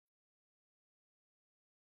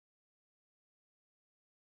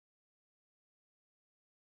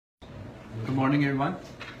Good morning, everyone.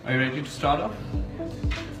 Are you ready to start off?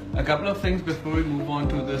 A couple of things before we move on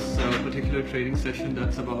to this particular trading session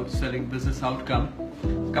that's about selling business outcome.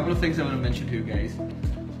 A couple of things I want to mention to you guys.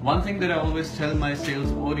 One thing that I always tell my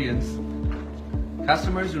sales audience,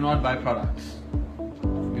 customers do not buy products.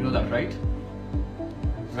 You know that, right?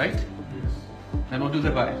 Right? Yes. Then what do they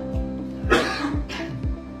buy?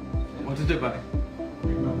 What do they buy?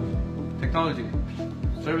 Technology,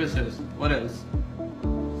 services, what else?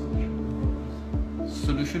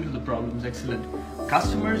 Solution to the problems. Excellent.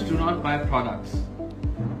 Customers do not buy products.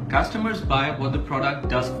 Customers buy what the product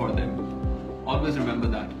does for them. Always remember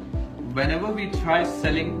that. Whenever we try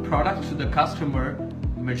selling products to the customer,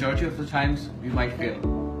 majority of the times we might fail.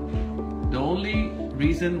 The only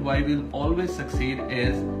reason why we'll always succeed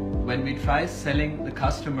is when we try selling the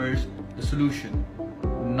customers the solution,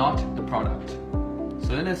 not the product.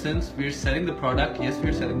 So in essence, we're selling the product. Yes,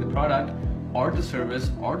 we're selling the product or the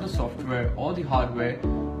service or the software or the hardware,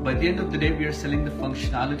 but at the end of the day, we are selling the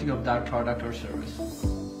functionality of that product or service.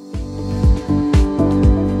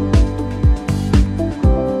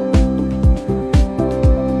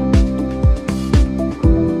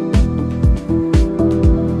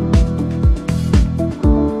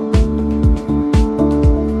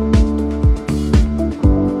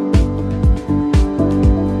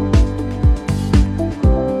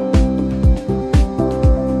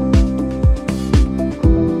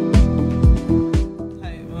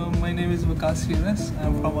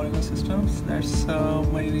 I'm from Oregon Systems. That's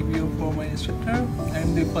my review for my instructor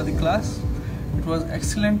and for the class. It was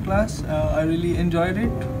excellent class. I really enjoyed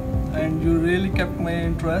it, and you really kept my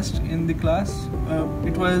interest in the class.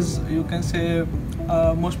 It was, you can say,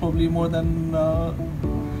 most probably more than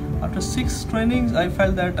after 6 trainings, I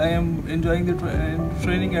felt that I am enjoying the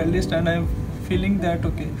training at least, and I'm feeling that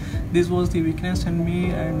okay, this was the weakness in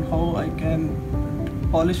me and how I can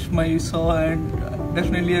polish my saw, and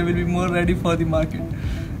definitely I will be more ready for the market.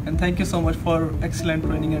 And thank you so much for excellent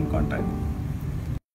training and content.